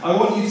I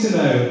want you to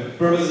know,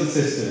 brothers and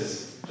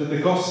sisters, that the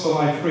gospel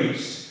I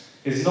preached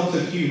is not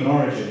of human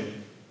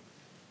origin.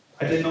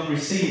 I did not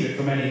receive it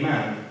from any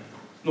man,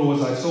 nor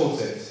was I taught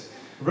it.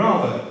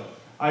 Rather,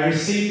 I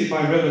received it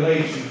by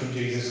revelation from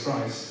Jesus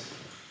Christ.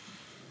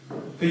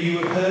 For you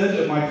have heard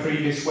of my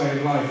previous way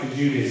of life in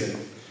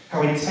Judaism,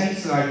 how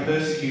intensely I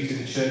persecuted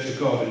the church of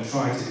God and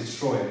tried to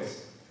destroy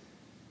it.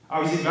 I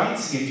was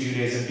advancing in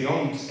Judaism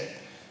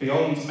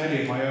beyond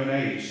many of my own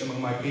age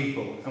among my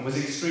people, and was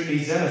extremely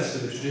zealous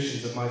for the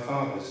traditions of my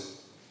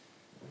fathers.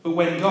 But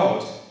when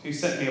God, who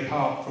set me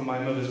apart from my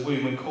mother's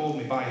womb and called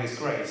me by his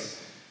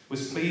grace,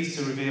 was pleased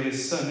to reveal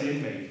his Son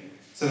in me,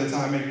 so that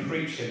I may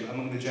preach him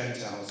among the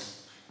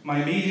Gentiles,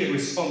 my immediate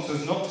response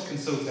was not to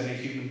consult any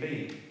human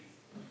being.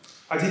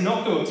 I did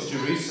not go up to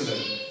Jerusalem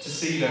to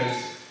see those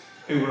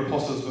who were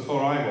apostles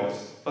before I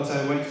was, but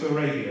I went to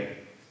Arabia.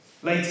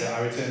 Later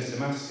I returned to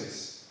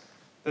Damascus.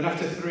 Then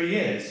after 3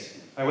 years,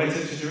 I went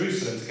up to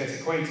Jerusalem to get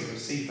acquainted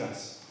with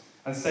Cephas,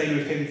 and stayed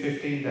with him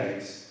 15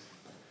 days.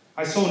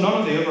 I saw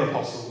none of the other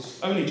apostles,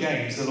 only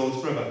James, the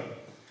Lord's brother.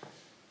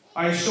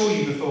 I assure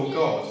you before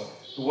God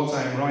that what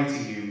I am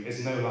writing you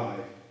is no lie.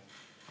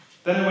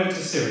 Then I went to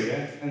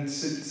Syria and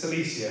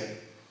Cilicia.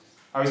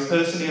 I was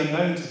personally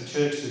unknown to the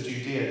churches of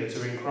Judea that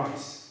are in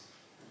Christ.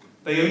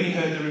 They only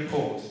heard the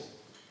report.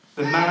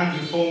 The man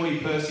who formerly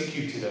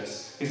persecuted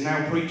us is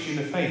now preaching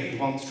the faith he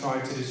once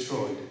tried to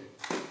destroy.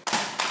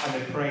 And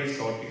they praise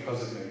God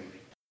because of me.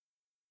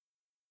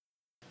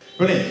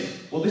 Brilliant.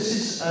 Well, this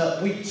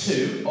is week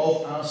 2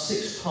 of our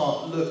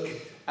 6-part look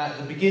at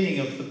the beginning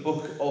of the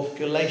book of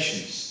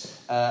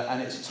Galatians.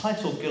 And it's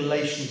titled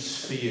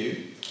Galatians For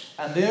You.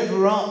 And the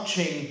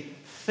overarching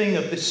thing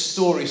of this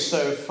story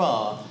so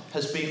far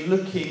has been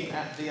looking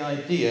at the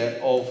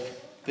idea of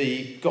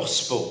the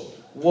gospel.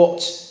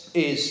 What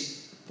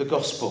is the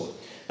gospel?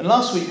 And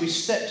last week we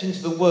stepped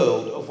into the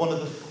world of one of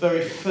the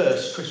very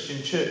first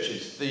Christian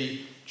churches,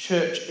 the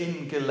church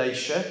in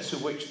Galatia, to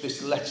which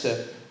this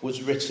letter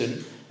was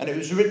written. And it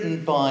was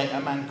written by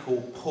a man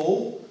called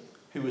Paul,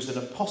 who was an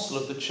apostle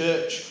of the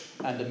church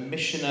and a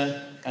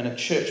missioner and a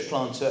church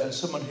planter, and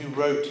someone who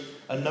wrote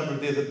a number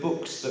of the other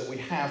books that we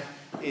have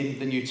in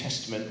the New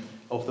Testament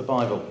of the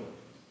Bible.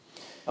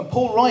 And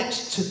Paul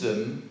writes to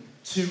them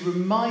to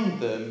remind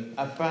them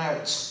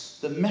about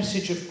the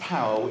message of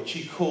power, which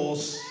he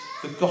calls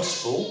the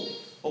gospel,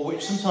 or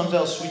which sometimes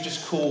else we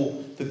just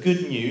call the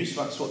good news.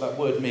 That's what that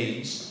word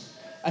means.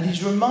 And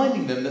he's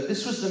reminding them that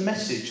this was the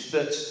message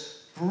that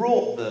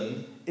brought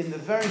them in the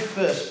very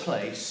first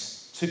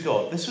place to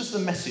God. This was the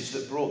message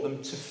that brought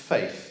them to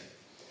faith.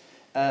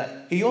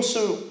 He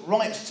also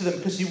writes to them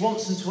because he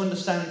wants them to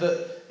understand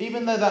that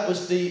even though that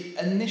was the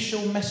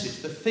initial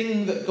message, the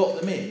thing that got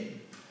them in,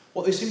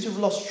 what they seem to have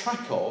lost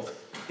track of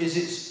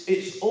is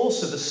it's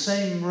also the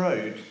same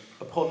road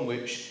upon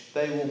which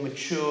they will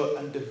mature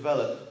and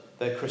develop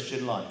their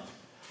Christian life.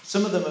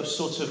 Some of them have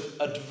sort of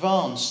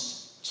advanced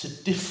to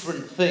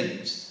different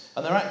things,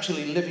 and they're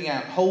actually living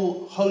out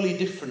wholly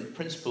different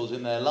principles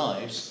in their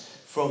lives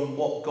from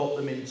what got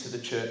them into the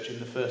church in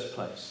the first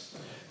place.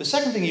 The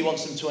second thing he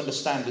wants them to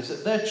understand is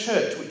that their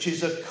church, which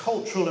is a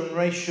cultural and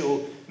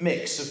racial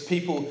mix of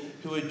people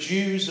who are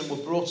Jews and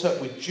were brought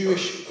up with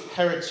Jewish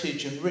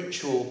heritage and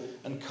ritual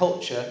and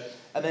culture,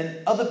 and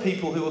then other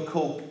people who are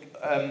called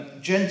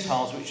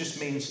Gentiles, which just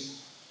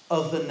means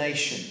other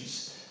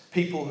nations,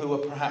 people who are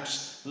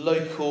perhaps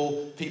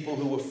local, people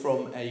who are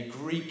from a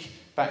Greek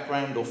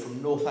background or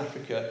from North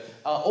Africa,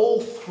 are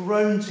all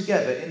thrown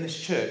together in this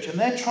church, and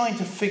they're trying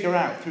to figure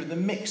out through the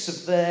mix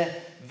of their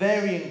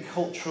varying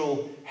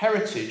cultural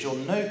heritage or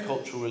no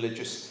cultural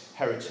religious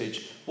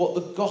heritage what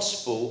the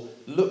gospel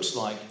looks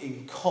like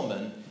in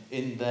common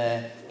in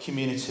their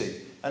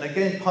community. And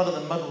again, part of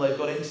the muddle they've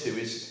got into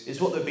is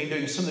what they've been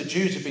doing. Some of the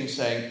Jews have been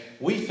saying,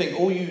 we think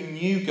all you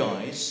new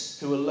guys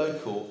who are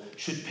local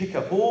should pick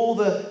up all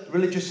the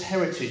religious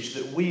heritage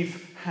that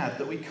we've had,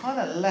 that we kind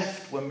of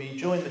left when we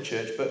joined the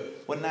church,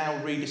 but we're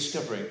now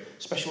rediscovering.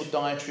 Special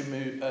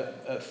dietary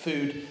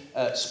food,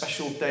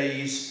 special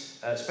days,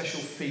 special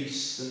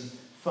feasts and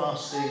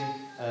fasting,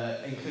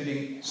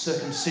 including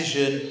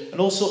circumcision, and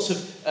all sorts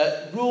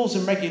of rules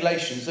and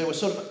regulations. They were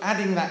sort of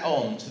adding that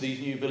on to these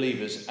new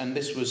believers, and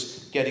this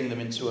was getting them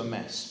into a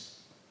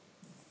mess.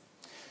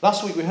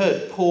 Last week we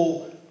heard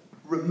Paul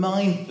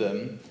remind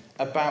them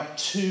about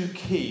 2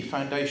 key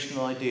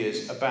foundational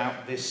ideas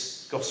about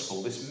this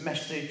gospel, this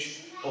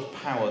message of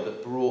power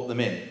that brought them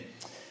in.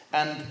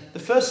 And the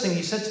first thing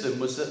he said to them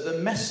was that the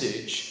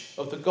message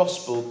of the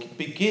gospel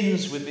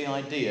begins with the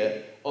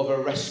idea of a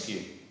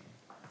rescue.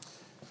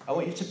 I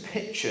want you to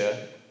picture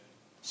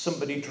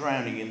somebody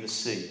drowning in the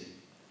sea,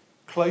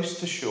 close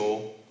to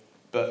shore,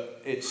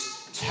 but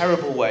it's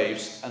terrible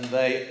waves and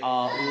they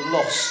are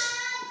lost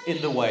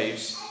in the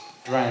waves,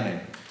 drowning.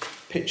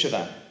 Picture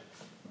that.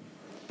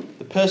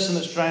 The person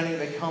that's drowning,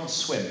 they can't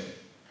swim.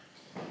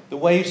 The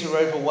waves are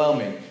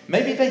overwhelming.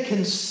 Maybe they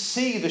can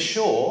see the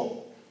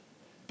shore,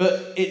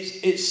 but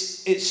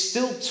it's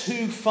still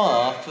too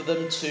far for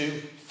them to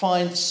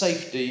find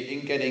safety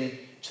in getting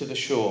to the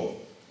shore.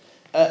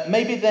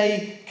 Maybe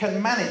they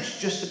can manage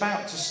just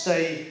about to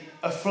stay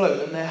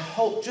afloat and they're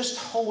just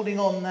holding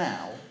on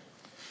now,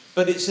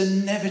 but it's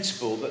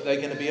inevitable that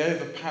they're going to be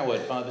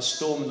overpowered by the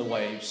storm and the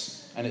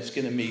waves, and it's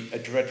going to meet a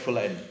dreadful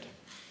end.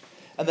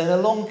 And then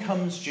along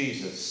comes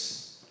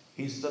Jesus.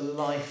 He's the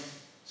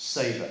life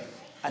saver,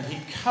 and he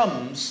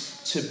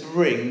comes to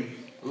bring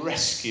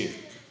rescue.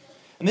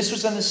 And this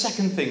was then the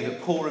second thing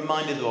that Paul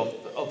reminded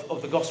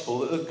of the gospel,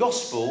 that the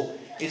gospel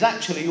is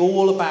actually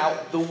all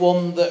about the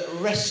one that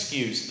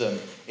rescues them.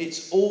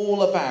 It's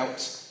all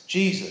about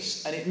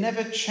Jesus, and it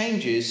never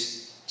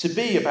changes to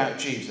be about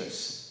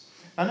Jesus.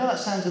 I know that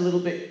sounds a little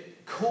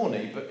bit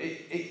corny, but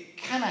it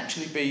can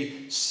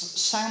actually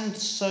sound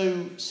so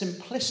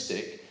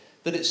simplistic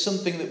that it's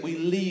something that we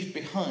leave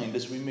behind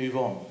as we move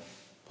on.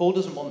 Paul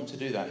doesn't want them to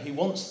do that. He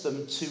wants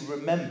them to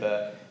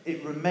remember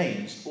it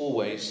remains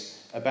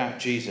always about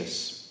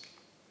Jesus.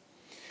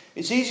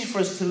 It's easy for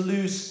us to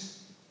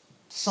lose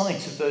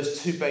sight of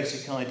those two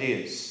basic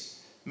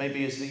ideas,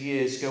 maybe as the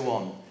years go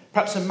on.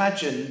 Perhaps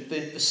imagine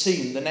the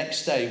scene the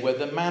next day where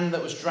the man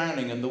that was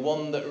drowning and the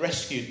one that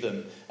rescued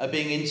them are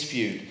being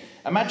interviewed.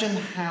 Imagine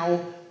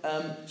how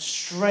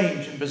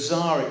strange and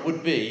bizarre it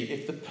would be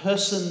if the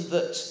person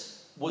that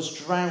was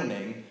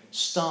drowning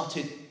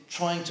started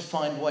trying to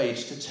find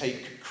ways to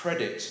take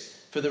credit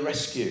for the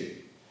rescue.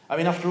 I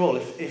mean, after all,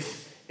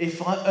 if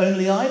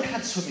I'd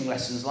had swimming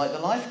lessons like the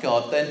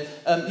lifeguard, then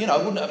I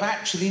wouldn't have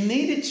actually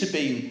needed to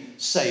be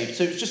saved.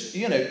 So it's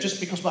just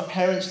because my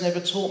parents never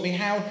taught me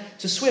how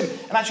to swim.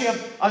 And actually,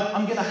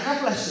 I'm going to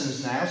have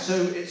lessons now, so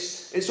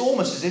it's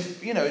almost as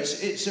if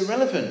it's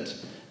irrelevant.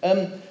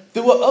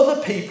 There were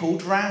other people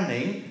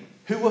drowning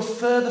who were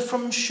further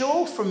from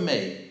shore from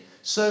me.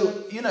 So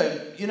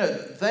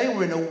they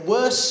were in a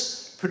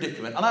worse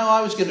predicament. I know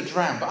I was going to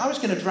drown, but I was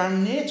going to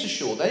drown near to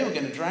shore. They were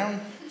going to drown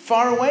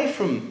far away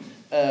from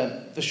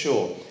the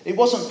shore. It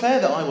wasn't fair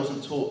that I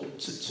wasn't taught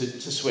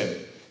to swim.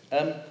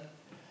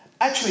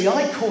 Actually,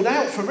 I called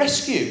out for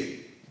rescue.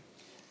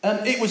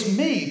 It was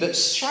me that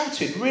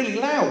shouted really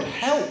loud,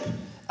 "Help!"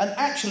 And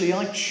actually,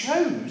 I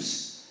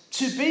chose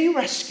to be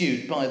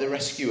rescued by the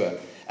rescuer.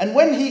 And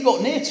when he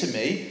got near to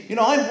me,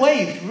 I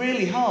waved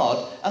really hard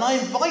and I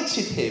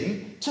invited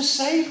him to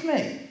save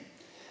me.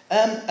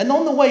 And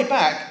on the way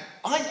back,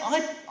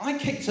 I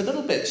kicked a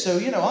little bit. So,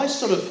 I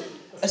sort of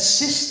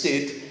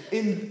assisted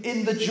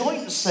in the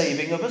joint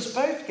saving of us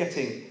both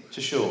getting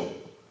to shore.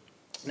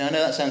 Now, I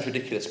know that sounds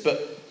ridiculous,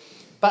 but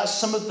that's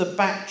some of the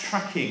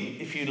backtracking,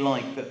 if you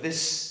like, that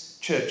this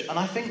church, and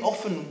I think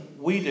often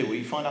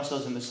we find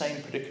ourselves in the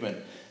same predicament,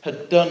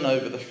 had done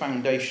over the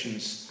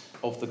foundations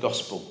of the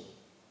gospel.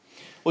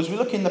 Well, as we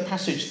look in the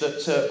passage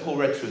that Paul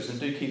read to us, and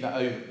do keep that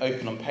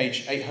open on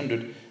page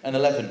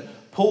 811,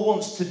 Paul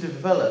wants to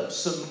develop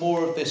some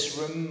more of this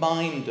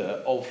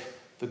reminder of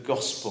the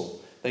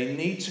gospel. They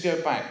need to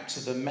go back to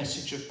the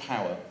message of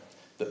power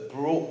that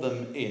brought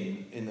them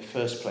in the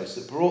first place,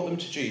 that brought them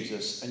to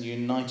Jesus and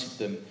united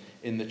them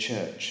in the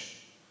church.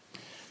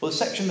 Well, the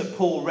section that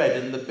Paul read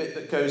and the bit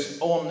that goes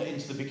on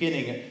into the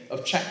beginning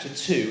of chapter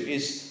 2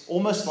 is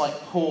almost like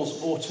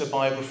Paul's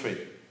autobiography.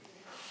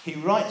 He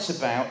writes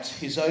about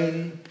his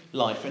own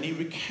life and he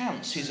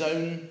recounts his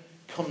own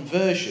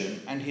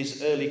conversion and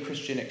his early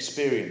Christian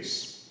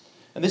experience.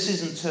 And this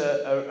isn't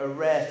a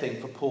rare thing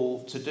for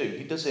Paul to do.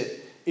 He does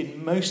it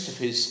in most of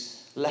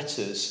his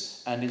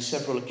letters and in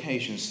several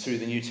occasions through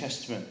the New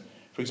Testament.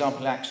 For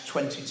example, in Acts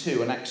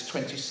 22 and Acts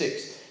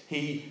 26,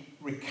 he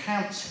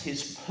recounts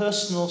his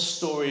personal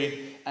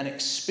story and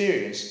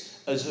experience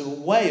as a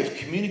way of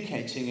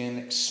communicating and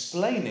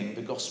explaining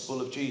the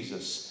gospel of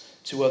Jesus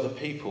to other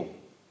people.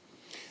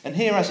 And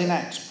here, as in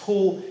Acts,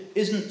 Paul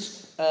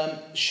isn't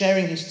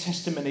sharing his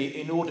testimony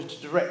in order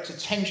to direct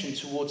attention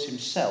towards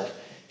himself.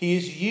 He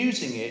is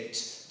using it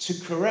to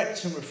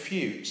correct and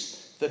refute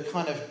the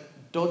kind of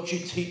dodgy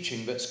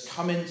teaching that's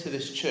come into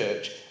this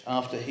church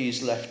after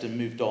he's left and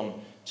moved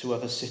on to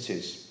other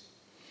cities.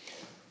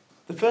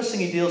 The first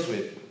thing he deals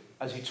with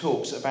as he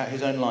talks about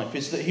his own life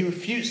is that he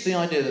refutes the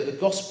idea that the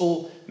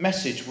gospel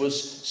message was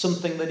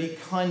something that he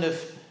kind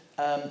of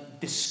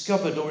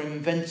discovered or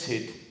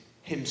invented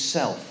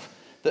himself.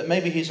 That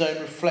maybe his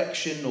own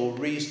reflection or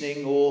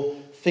reasoning or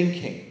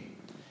thinking.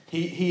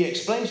 He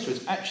explains to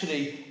us,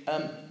 actually,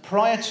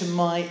 prior to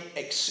my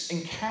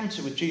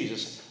encounter with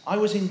Jesus, I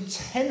was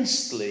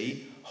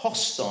intensely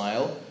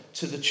hostile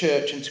to the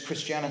church and to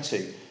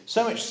Christianity.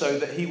 So much so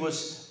that he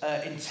was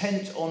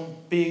intent on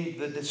being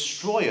the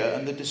destroyer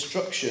and the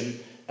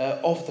destruction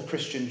of the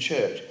Christian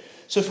church.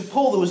 So for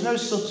Paul, there was no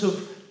sort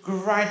of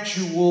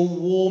gradual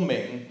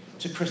warming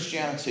to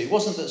Christianity. It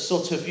wasn't that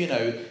sort of,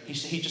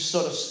 he just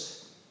sort of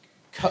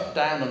cut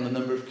down on the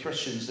number of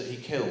Christians that he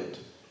killed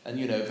and,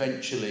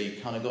 eventually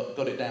kind of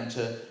got it down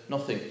to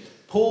nothing.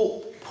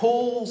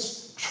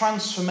 Paul's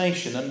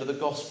transformation under the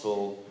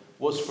gospel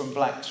was from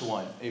black to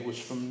white. It was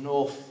from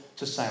north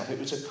to south. It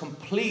was a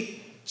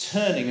complete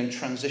turning and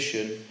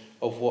transition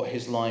of what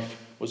his life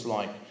was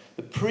like.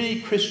 The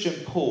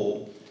pre-Christian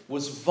Paul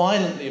was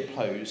violently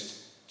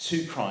opposed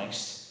to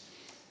Christ.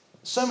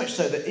 So much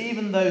so that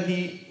even though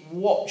he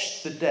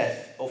watched the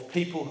death of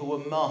people who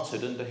were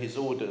martyred under his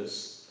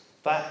orders,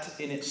 that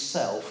in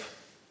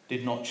itself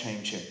did not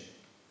change him.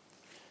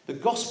 The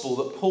gospel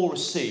that Paul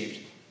received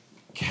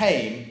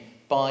came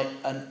by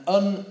an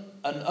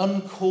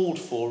uncalled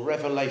for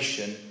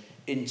revelation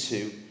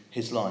into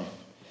his life.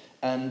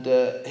 And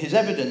his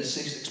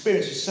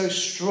experience is so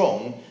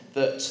strong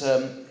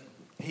that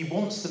he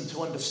wants them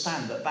to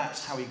understand that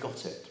that's how he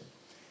got it.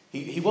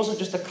 He wasn't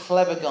just a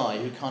clever guy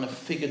who kind of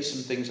figured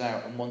some things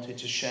out and wanted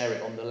to share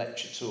it on the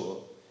lecture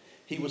tour.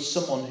 He was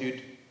someone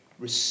who'd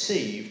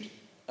received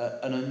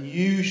an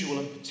unusual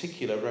and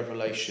particular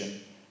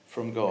revelation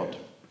from God.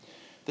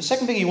 The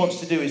second thing he wants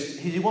to do is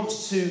he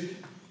wants to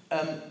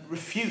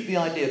refute the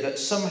idea that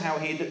somehow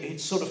he'd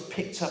sort of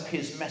picked up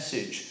his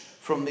message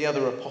from the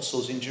other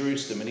apostles in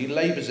Jerusalem. And he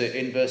labours it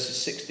in verses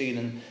 16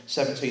 and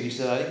 17. He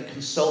says, I didn't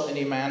consult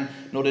any man,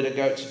 nor did I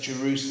go to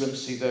Jerusalem to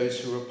see those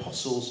who were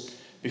apostles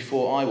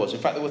before I was. In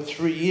fact, there were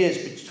 3 years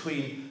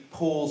between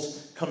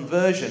Paul's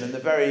conversion and the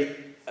very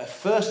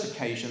first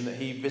occasion that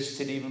he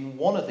visited even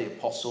one of the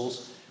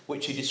apostles,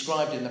 which he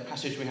described in the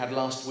passage we had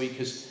last week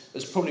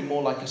as probably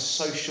more like a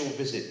social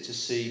visit to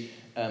see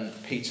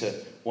Peter,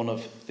 one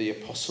of the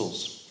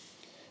apostles.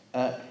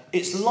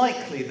 It's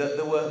likely that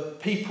there were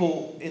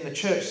people in the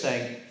church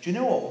saying, do you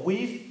know what,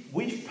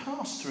 we've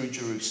passed through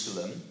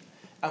Jerusalem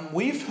and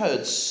we've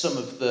heard some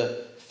of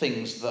the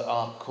things that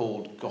are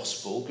called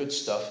gospel, good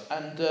stuff,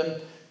 and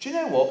do you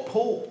know what,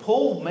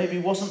 Paul maybe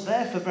wasn't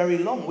there for very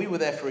long. We were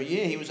there for a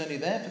year, he was only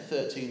there for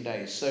 13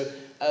 days, so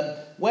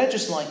we're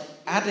just like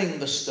adding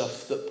the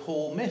stuff that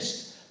Paul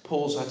missed.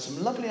 Paul's had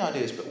some lovely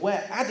ideas, but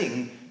we're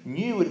adding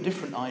new and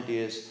different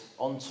ideas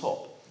on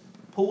top.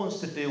 Paul wants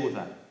to deal with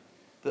that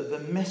the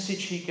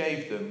message he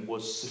gave them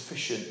was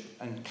sufficient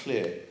and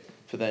clear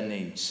for their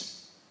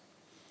needs.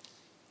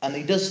 And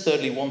he does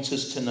thirdly want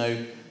us to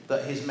know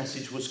that his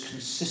message was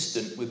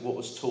consistent with what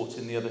was taught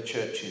in the other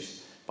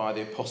churches by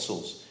the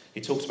apostles. He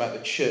talks about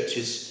the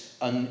churches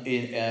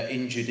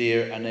in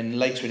Judea and then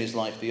later in his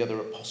life the other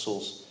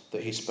apostles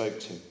that he spoke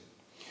to.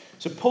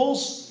 So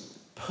Paul's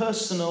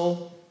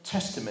personal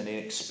testimony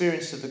and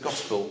experience of the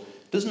gospel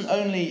doesn't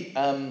only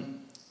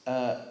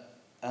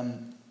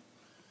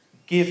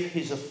give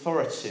his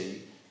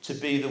authority to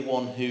be the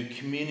one who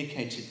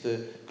communicated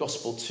the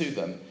gospel to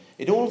them.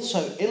 It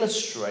also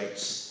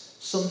illustrates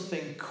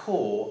something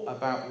core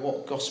about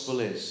what gospel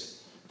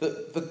is.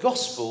 That the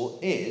gospel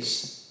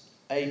is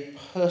a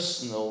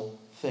personal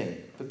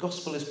thing. The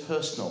gospel is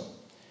personal.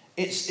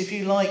 It's, if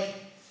you like,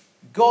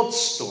 God's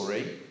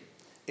story.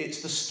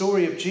 It's the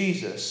story of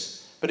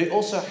Jesus, but it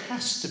also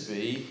has to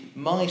be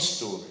my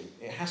story.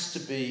 It has to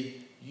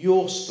be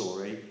your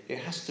story. It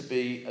has to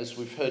be, as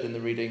we've heard in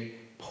the reading,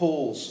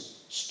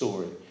 Paul's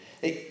story.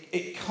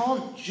 It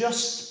can't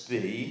just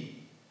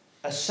be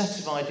a set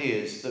of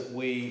ideas that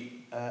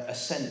we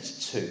assent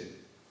to,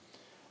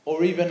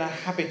 or even a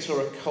habit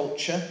or a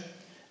culture.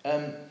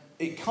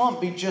 It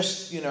can't be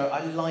just,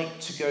 I like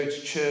to go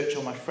to church,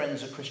 or my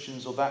friends are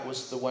Christians, or that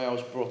was the way I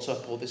was brought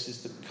up, or this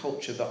is the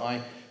culture that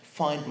I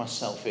find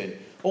myself in.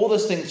 All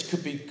those things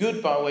could be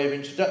good by way of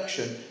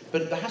introduction,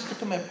 but there has to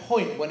come a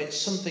point when it's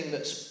something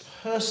that's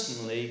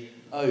personally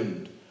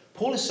owned.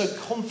 Paul is so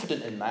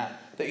confident in that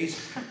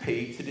he's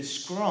happy to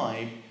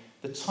describe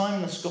the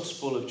timeless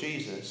gospel of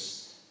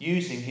Jesus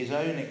using his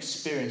own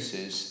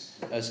experiences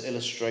as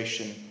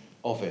illustration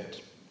of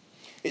it.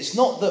 It's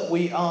not that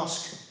we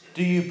ask,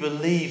 do you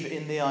believe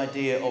in the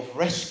idea of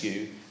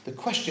rescue? The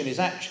question is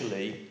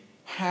actually,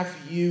 have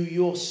you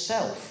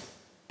yourself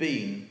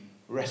been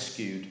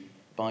rescued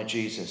by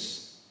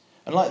Jesus?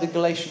 And like the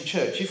Galatian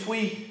church, if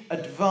we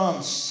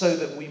advance so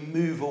that we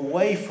move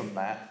away from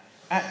that,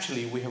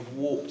 actually we have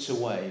walked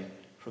away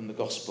from the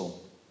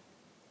gospel.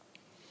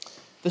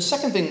 The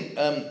second thing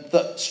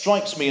that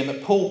strikes me and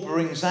that Paul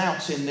brings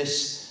out in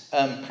this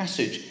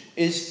passage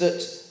is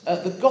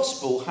that the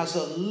gospel has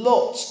a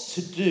lot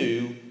to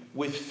do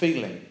with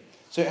feeling.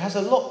 So it has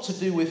a lot to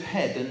do with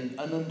head and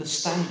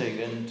understanding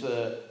and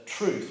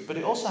truth, but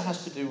it also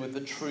has to do with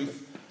the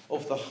truth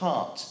of the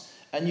heart.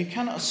 And you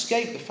cannot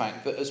escape the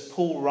fact that as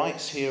Paul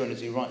writes here and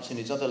as he writes in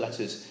his other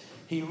letters,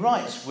 he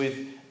writes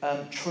with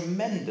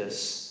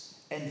tremendous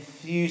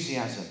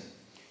enthusiasm.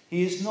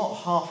 He is not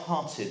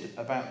half-hearted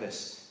about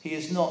this. He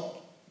is not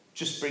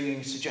just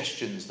bringing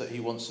suggestions that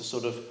he wants to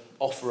sort of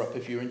offer up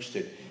if you're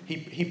interested.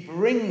 He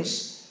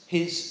brings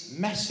his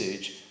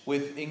message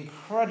with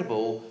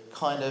incredible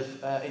kind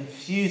of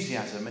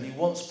enthusiasm, and he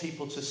wants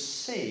people to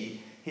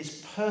see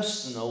his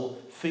personal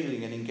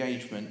feeling and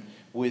engagement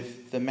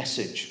with the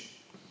message.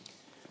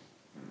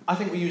 I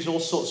think we use all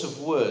sorts of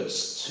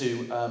words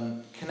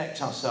to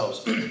connect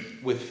ourselves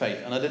with faith,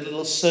 and I did a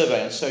little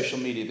survey on social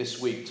media this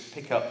week to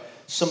pick up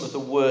some of the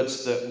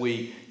words that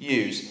we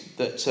use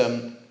that,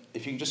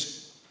 if you can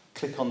just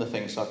click on the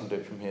thing so I can do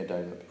it from here,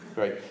 Dave, that'd be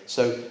great.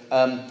 So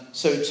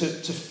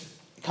to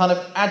kind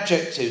of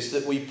adjectives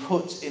that we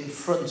put in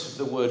front of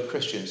the word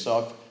Christian.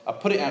 So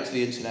I've put it out to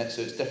the internet,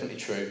 so it's definitely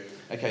true.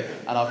 Okay,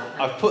 and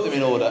I've put them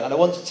in order, and I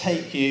want to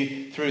take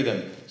you through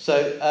them.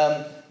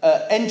 So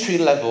entry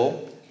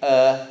level,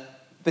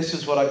 this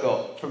is what I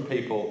got from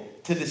people.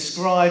 To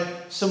describe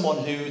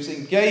someone who's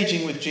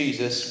engaging with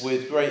Jesus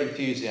with great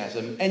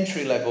enthusiasm,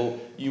 entry level,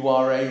 you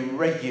are a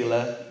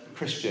regular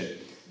Christian.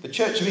 The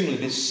Church of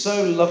England is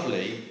so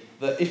lovely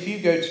that if you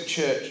go to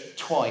church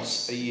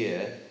twice a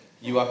year,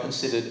 you are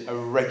considered a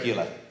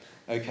regular.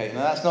 Okay,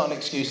 now that's not an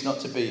excuse not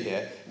to be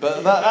here,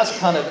 but that's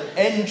kind of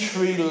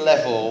entry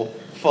level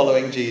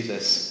following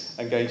Jesus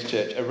and going to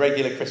church, a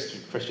regular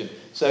Christian.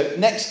 So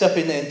next up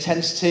in the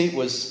intensity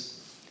was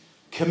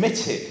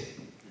committed.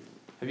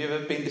 Have you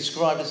ever been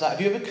described as that?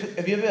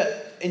 Have you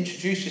ever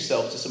introduced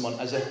yourself to someone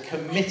as a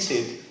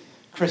committed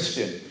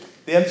Christian?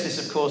 The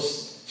emphasis, of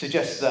course,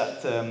 suggests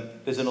that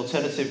there's an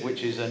alternative,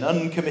 which is an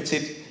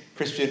uncommitted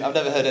Christian. I've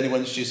never heard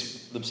anyone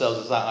introduce themselves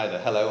as that either.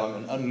 Hello,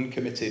 I'm an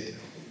uncommitted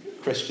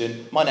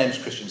Christian. My name's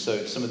Christian,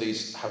 so some of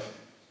these have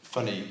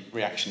funny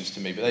reactions to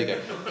me, but there you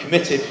go.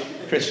 Committed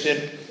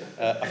Christian.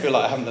 I feel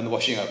like I haven't done the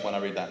washing up when I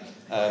read that,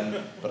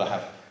 but I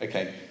have.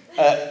 Okay.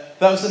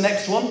 That was the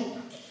next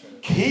one.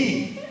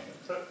 Keen.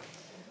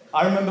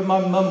 I remember my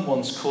mum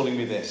once calling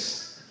me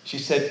this. She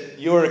said,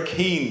 "You're a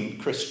keen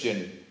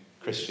Christian."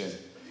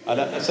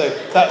 And so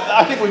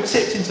I think we've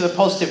tipped into the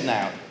positive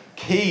now.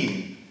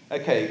 Keen.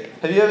 Okay.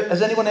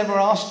 Has anyone ever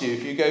asked you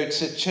if you go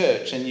to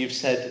church and you've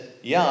said,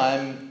 "Yeah,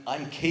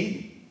 I'm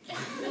keen."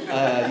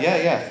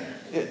 Yeah.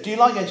 Do you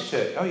like going to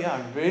church? Oh yeah,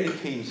 I'm really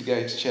keen to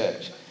go to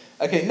church.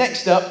 Okay.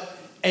 Next up,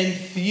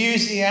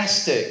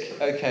 enthusiastic.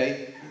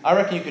 Okay. I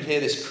reckon you could hear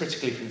this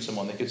critically from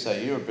someone. They could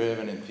say, "You're a bit of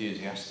an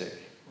enthusiastic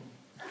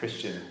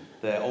Christian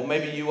there," or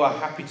maybe you are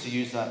happy to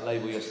use that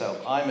label yourself.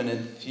 I'm an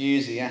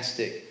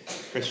enthusiastic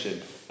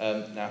Christian.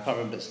 Now I can't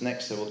remember what's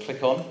next, so we'll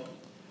click on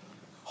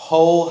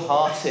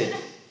wholehearted.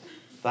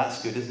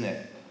 That's good, isn't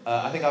it?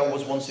 I think I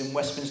was once in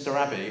Westminster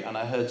Abbey and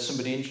I heard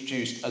somebody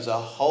introduced as a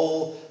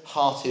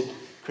wholehearted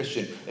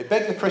Christian. It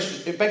begged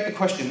the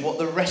question what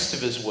the rest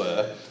of us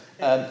were.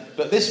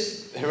 But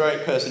this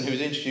heroic person who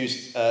was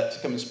introduced to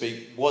come and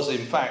speak was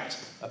in fact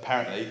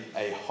apparently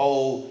a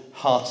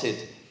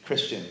wholehearted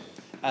Christian.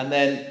 And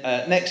then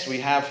next we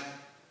have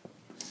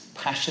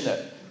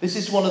passionate. This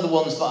is one of the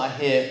ones that I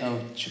hear,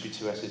 it should be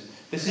two S's.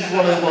 This is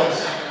one of the ones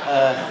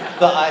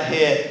that I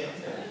hear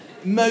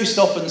most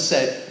often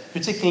said,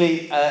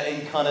 particularly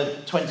in kind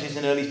of 20s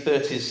and early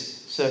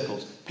 30s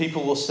circles.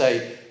 People will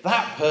say,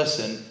 "That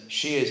person,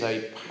 she is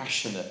a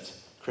passionate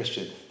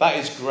Christian." That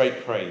is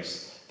great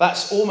praise.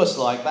 That's almost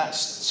like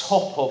that's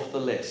top of the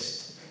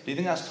list. Do you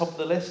think that's top of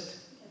the list?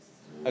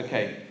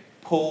 Okay,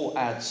 Paul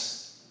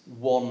adds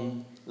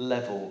one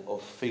level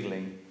of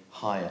feeling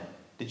higher.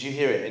 Did you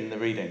hear it in the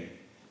reading?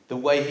 The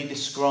way he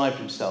described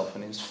himself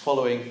and his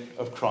following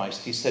of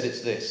Christ, he said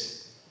it's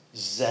this: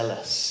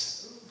 zealous.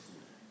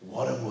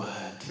 What a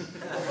word.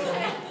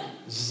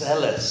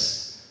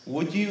 Zealous.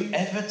 Would you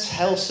ever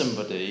tell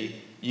somebody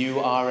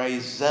you are a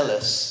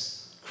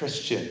zealous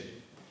Christian?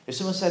 If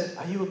someone said,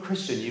 "Are you a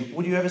Christian?"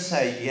 Would you ever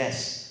say,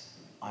 "Yes,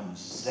 I'm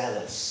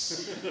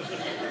zealous"?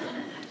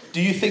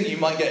 Do you think you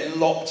might get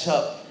locked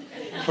up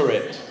for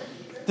it?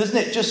 Doesn't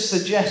it just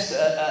suggest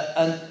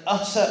an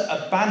utter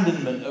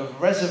abandonment of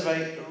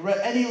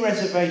any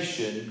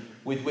reservation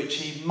with which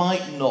he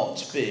might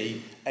not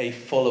be a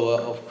follower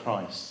of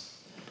Christ?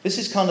 This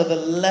is kind of the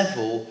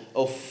level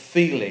of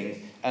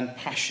feeling and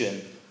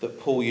passion that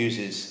Paul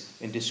uses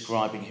in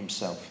describing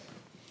himself.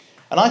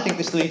 And I think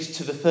this leads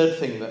to the third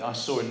thing that I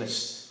saw in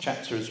this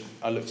chapter as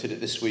I looked at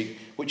it this week,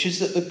 which is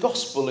that the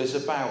gospel is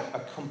about a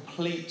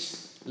complete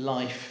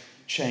life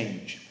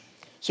change.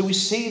 So we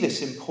see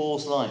this in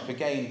Paul's life.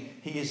 Again,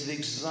 he is the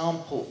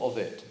example of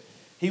it.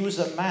 He was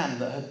a man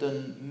that had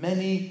done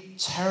many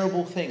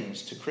terrible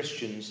things to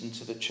Christians and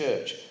to the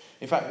church.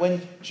 In fact,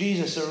 when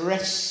Jesus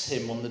arrests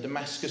him on the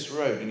Damascus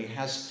Road and he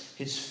has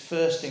his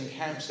first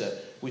encounter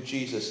with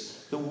Jesus,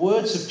 the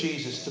words of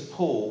Jesus to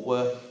Paul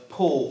were,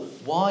 "Paul,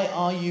 why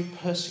are you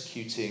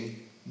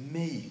persecuting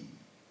me?"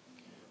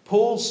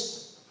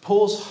 Paul's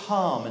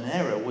harm and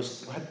error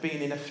had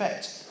been in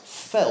effect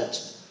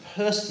felt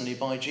personally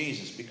by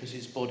Jesus because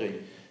his body,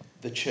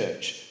 the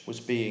church, was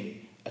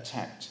being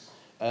attacked.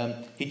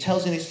 He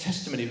tells in his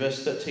testimony, verse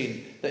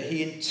 13, that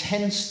he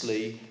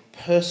intensely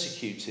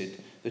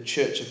persecuted the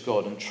church of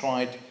God and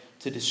tried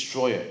to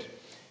destroy it.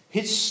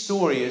 His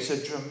story is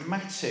a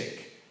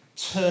dramatic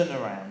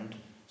turnaround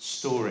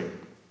story.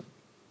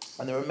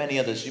 And there are many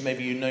others.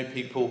 Maybe you know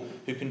people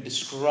who can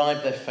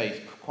describe their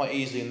faith quite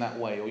easily in that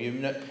way, or you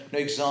know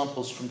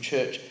examples from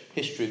church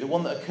history. The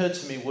one that occurred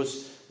to me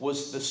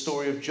was the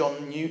story of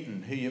John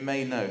Newton, who you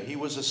may know. He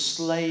was a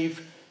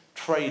slave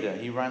trader.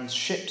 He ran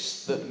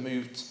ships that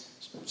moved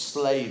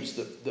slaves,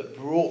 that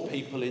brought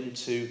people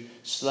into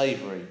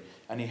slavery.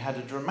 And he had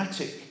a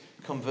dramatic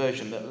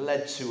conversion that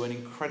led to an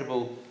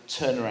incredible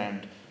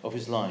turnaround of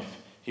his life.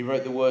 He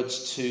wrote the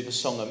words to the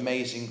song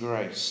Amazing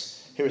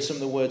Grace. Here are some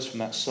of the words from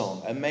that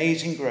song.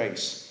 "Amazing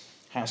grace,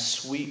 how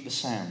sweet the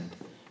sound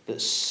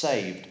that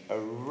saved a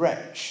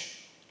wretch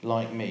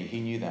like me."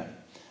 He knew that.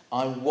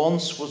 "I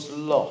once was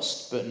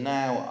lost, but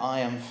now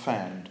I am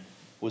found,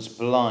 was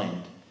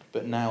blind,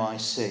 but now I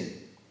see."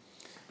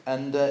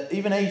 And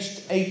even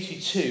aged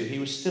 82, he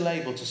was still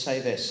able to say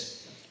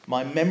this: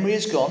 "My memory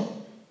is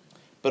gone,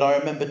 but I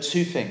remember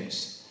two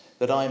things: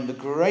 that I am the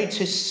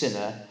greatest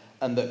sinner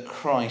and that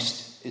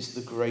Christ is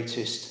the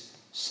greatest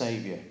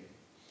Saviour."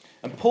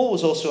 And Paul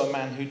was also a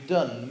man who'd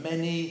done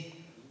many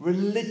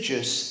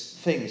religious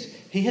things.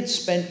 He had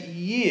spent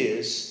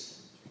years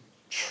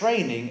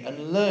training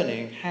and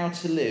learning how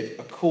to live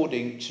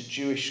according to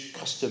Jewish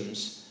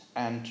customs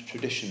and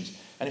traditions.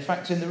 And in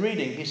fact, in the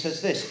reading, he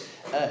says this: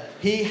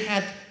 he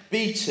had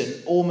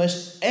beaten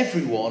almost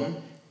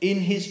everyone in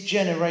his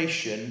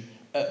generation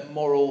at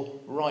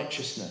moral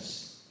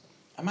righteousness.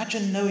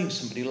 Imagine knowing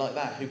somebody like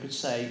that who could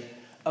say,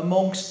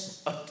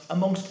 amongst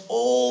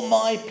all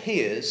my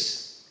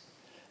peers,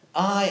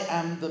 I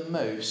am the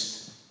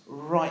most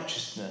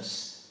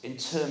righteousness in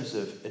terms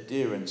of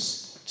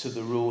adherence to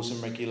the rules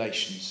and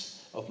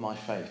regulations of my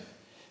faith.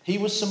 He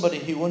was somebody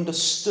who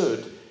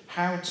understood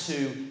how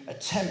to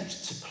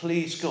attempt to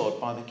please God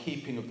by the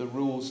keeping of the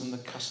rules and the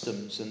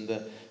customs and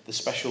the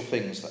special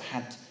things that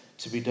had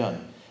to be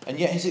done. And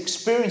yet his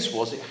experience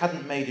was it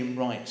hadn't made him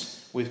right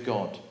with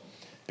God.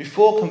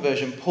 Before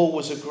conversion, Paul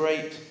was a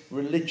great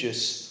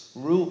religious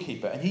rule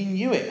keeper, and he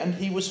knew it, and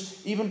he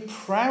was even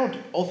proud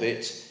of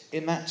it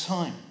in that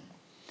time.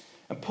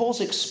 And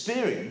Paul's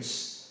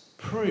experience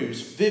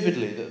proves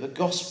vividly that the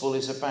gospel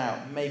is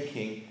about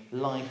making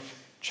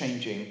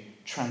life-changing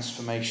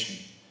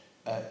transformation,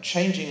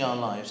 changing our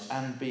lives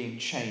and being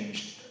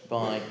changed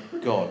by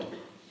God.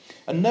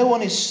 And no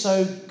one is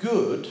so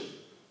good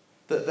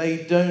that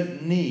they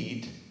don't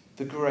need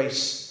the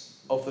grace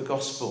of the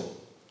gospel.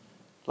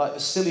 Like the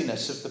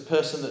silliness of the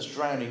person that's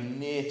drowning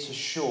near to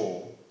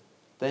shore,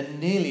 they're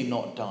nearly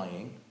not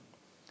dying.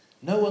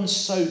 No one's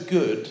so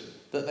good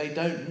that they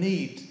don't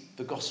need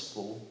the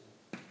gospel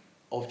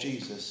of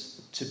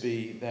Jesus to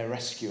be their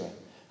rescuer.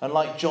 And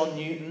like John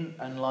Newton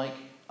and like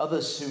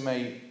others who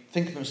may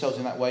think of themselves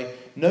in that way,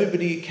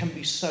 nobody can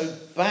be so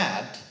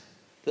bad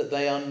that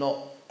they are not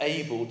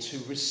able to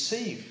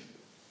receive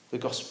the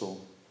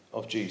gospel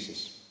of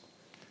Jesus.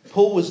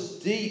 Paul was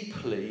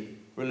deeply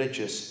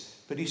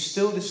religious, but he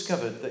still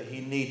discovered that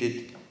he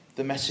needed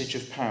the message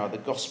of power, the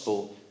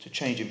gospel, to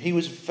change him. He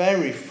was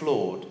very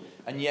flawed,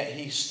 and yet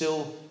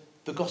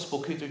the gospel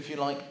could, if you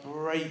like,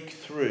 break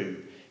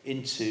through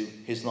into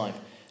his life.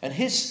 And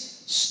his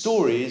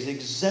story is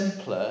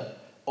exemplar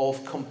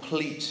of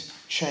complete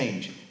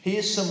change. He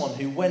is someone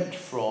who went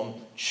from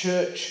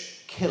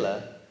church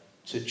killer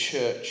to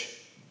church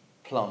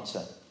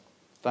planter.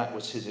 That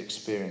was his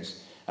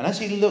experience. And as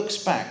he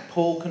looks back,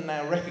 Paul can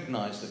now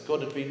recognise that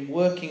God had been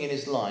working in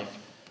his life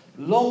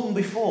long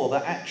before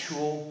that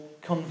actual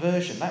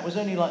conversion. That was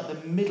only like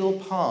the middle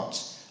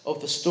part of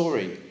the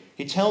story.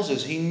 He tells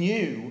us he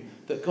knew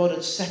that God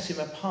had set him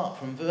apart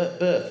from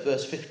birth,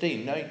 verse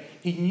 15. Now,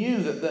 he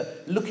knew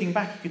that looking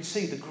back, you could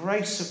see the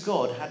grace of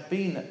God had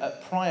been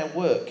at prior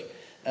work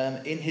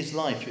in his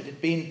life. It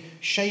had been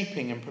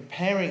shaping and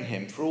preparing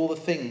him for all the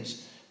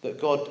things that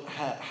God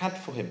had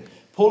for him.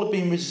 Paul had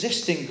been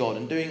resisting God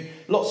and doing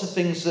lots of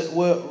things that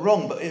were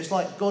wrong, but it was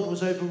like God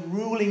was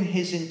overruling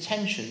his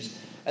intentions,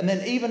 and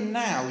then even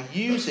now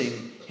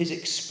using his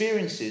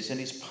experiences and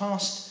his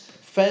past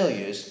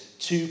failures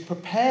to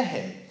prepare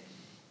him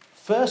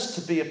first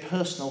to be a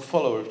personal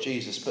follower of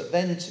Jesus, but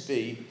then to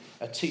be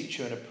a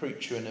teacher and a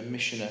preacher and a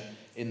missioner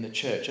in the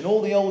church. And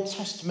all the Old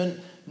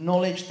Testament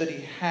knowledge that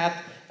he had,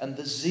 and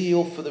the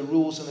zeal for the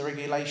rules and the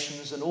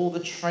regulations, and all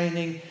the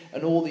training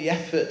and all the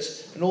effort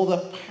and all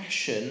the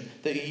passion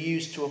that he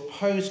used to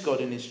oppose God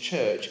in his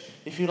church,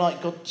 if you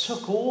like, God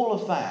took all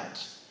of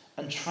that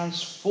and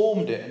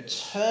transformed it and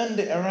turned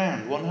it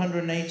around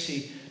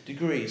 180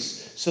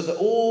 degrees so that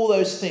all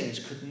those things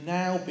could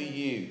now be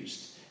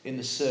used in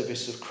the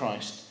service of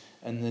Christ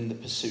and in the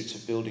pursuit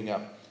of building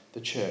up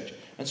the church.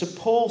 And so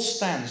Paul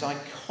stands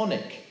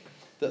iconic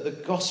that the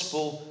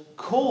gospel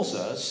calls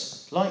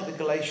us, like the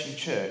Galatian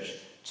church,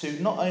 to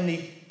not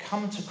only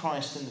come to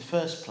Christ in the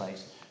first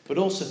place, but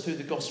also through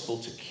the gospel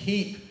to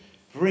keep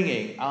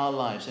bringing our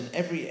lives and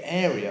every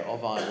area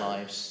of our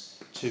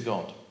lives to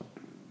God.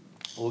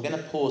 Well, we're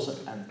going to pause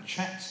and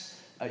chat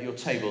at your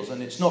tables,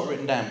 and it's not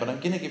written down, but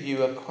I'm going to give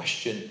you a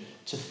question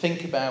to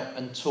think about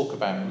and talk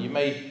about, and you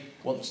may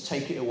want to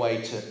take it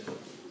away to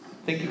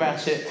think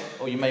about it,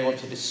 or you may want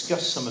to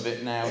discuss some of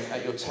it now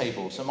at your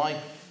table. So my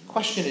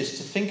question is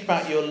to think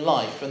about your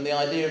life and the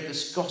idea of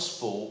this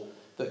gospel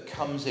that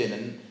comes in,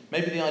 and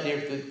maybe the idea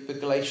of the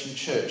Galatian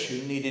church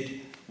who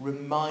needed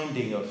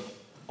reminding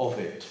of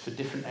it for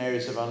different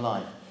areas of our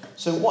life.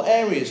 So what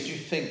areas do you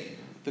think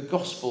the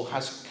gospel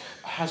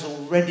has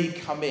already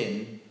come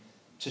in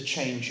to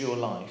change your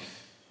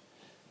life?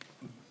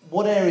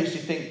 What areas do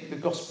you think the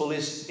gospel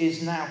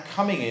is now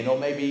coming in, or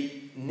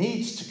maybe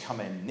needs to come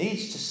in,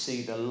 needs to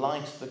see the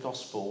light of the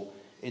gospel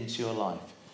into your life?